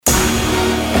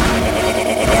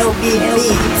Beatz.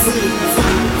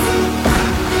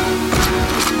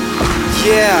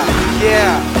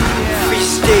 Yeah. Free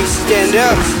state, stand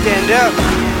up.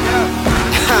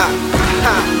 Ha,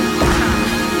 ha.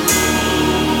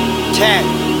 Tap.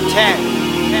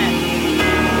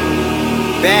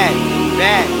 Bad.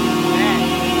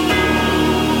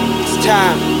 It's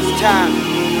time.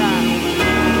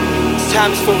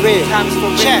 Time's for real.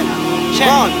 Check.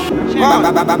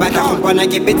 Bata kompona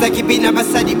ke betsa ke bina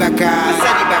basadi baka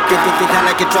ke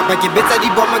tala ke tropa ke betsa di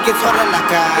bomba ke tshwara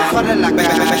laka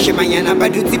bashimanyana ba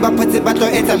dutsi ba photse ba tlo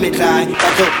etsa metlae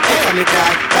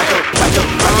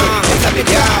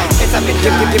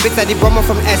ke betsa di bomba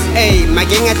from SA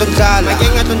magenga tontlala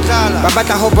ba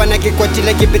batla ho bona ke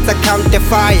kwatile ke betsa count the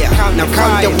fire now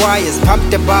count the wires pump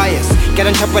the bias get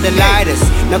on top of the lighters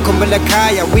now kumbula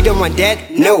kaya we don't want that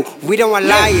no we don't want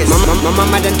liars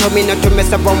mama done told me not to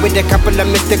mess around with a couple of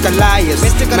mystical liars.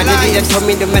 My daddy done told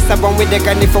me to mess around with a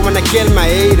gun if I wanna kill my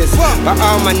haters. But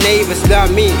all my neighbors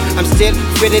love me, I'm still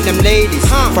feeling them ladies.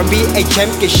 From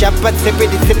BHM ke shapa tippy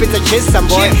to kiss some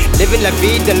boy. Living la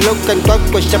vida, look and talk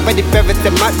with shapa the pivot the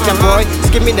matcha boy.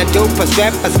 Skimming the dope as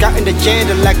rappers, got in the jail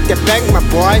like the bank my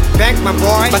boy.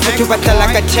 But you battle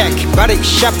like a check, but it's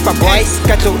shapa boy.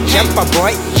 Scatto jumper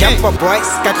boy,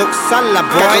 scatto sala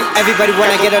boy. Everybody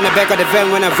wanna get on the back of the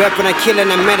van when I rap, when I kill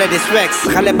and I'm mad at this Rex.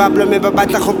 Khale bablo me ba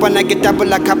batla go bona ke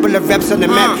double a couple of raps on the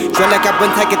map. Jwale ka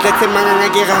bontsha ke tletse manganga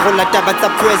ke ga go la taba tsa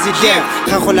president.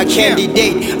 Ga go la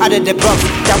candidate out of the box,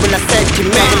 double a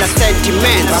sentiment.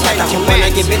 Ba batla go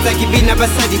bona ke betsa ke bina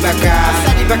basadi baka.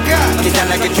 Ke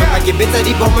tala ke tropa ke betsa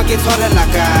di bomba ke tshwara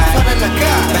laka.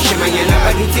 Bashimanyana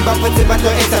ba dutsi ba photse ba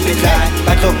tlo etsa metlae.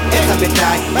 Ba tlo etsa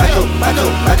metlae.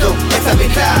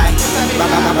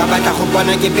 Ba batla go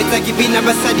bona ke betsa ke bina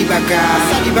basadi baka.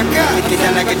 Ke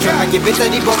tala ke tropa ke betsa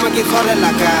di bomba ke tshwara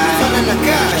laka.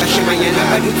 Bashimanyana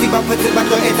ba dutsi ba photse ba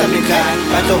tlo etsa metlae.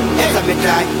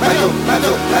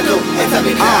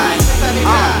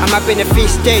 I'm up in a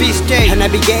feast state, and I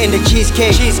be getting the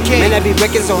cheesecake. Man, I be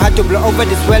working so hard to blow over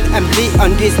this well and bleed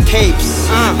on these tapes.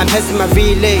 I'm passing my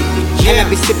relay, and I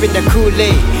be sipping the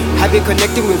Kool-Aid. I be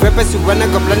connecting with rappers who wanna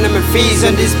go blind them and freeze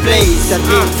on this place. I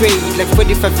be afraid, like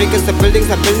 45 figures, the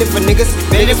buildings are building for niggas.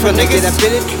 Building for niggas, I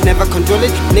build it, never control it.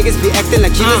 Niggas be acting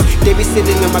like genius, they be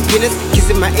sitting on my penis,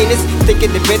 kissing my anus, thinking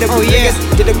they better with niggas.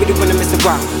 Didn't really wanna mess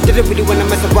around,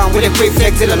 with a great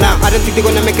flex in alarm. I don't think they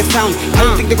gonna make a sound, I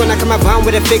don't think they gonna come around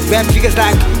with a fake rap figures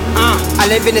like I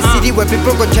live in a city where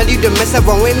people gon' tell you to mess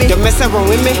around with me.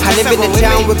 I live in a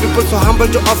town where people so humble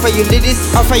to offer you lilies. It's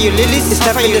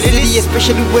tough in the city,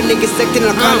 especially when niggas acting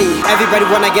like honey. Everybody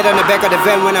wanna get on the back of the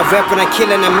van when I rap, when I kill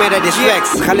and I'm mad at this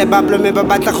Rex. Khale bablo me ba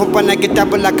batla go bona ke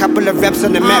double a couple of raps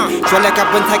on the map. Jwale ka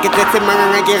bontsha ke tletse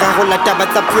manganga ke ga go la taba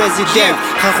tsa president.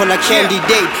 Ga go la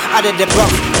candidate out of the box,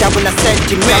 double a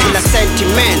sentiment.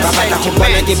 Ba batla go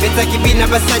bona ke betsa ke bina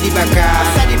basadi baka.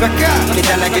 Ke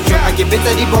tala ke tropa ke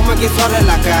betsa di bomba ke tshwara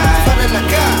laka.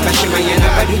 Bashimanyana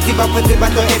ba dutsi ba photse ba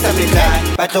tlo etsa metlae.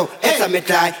 Ba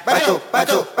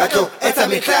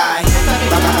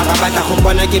batla go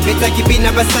bona ke betsa ke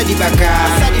bina basadi baka.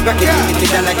 Ke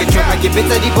tala ke tropa ke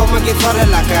betsa di bomba ke tshwara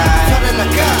laka.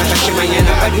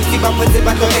 Bashimanyana ba dutsi ba photse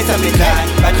ba tlo etsa metlae.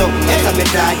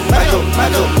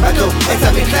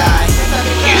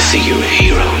 You think you're a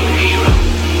hero.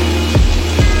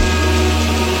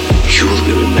 You will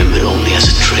be remembered only as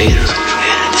a traitor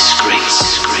and a disgrace.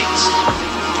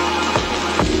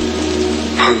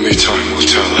 Only time will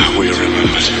tell how we are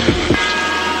remembered.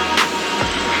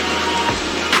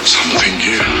 Something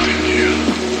new.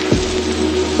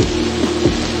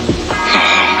 No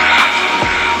longer.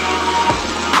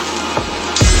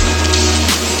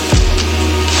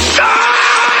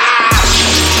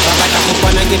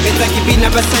 Ke betsa ke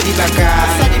bina basadi baka.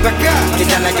 Ke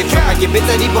tala ke tropa ke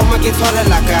betsa di bomba ke tshwara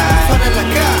laka.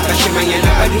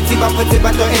 Bashimanyana ba dutsi ba photse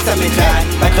ba tlo etsa metlae.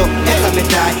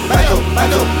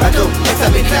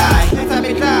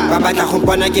 Ba batla go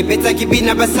bona ke betsa ke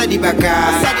bina basadi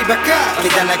baka. Ke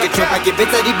tala ke tropa ke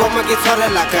betsa di bomba ke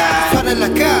tshwara laka.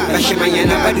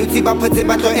 Bashimanyana ba dutsi ba photse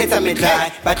ba tlo etsa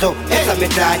metlae.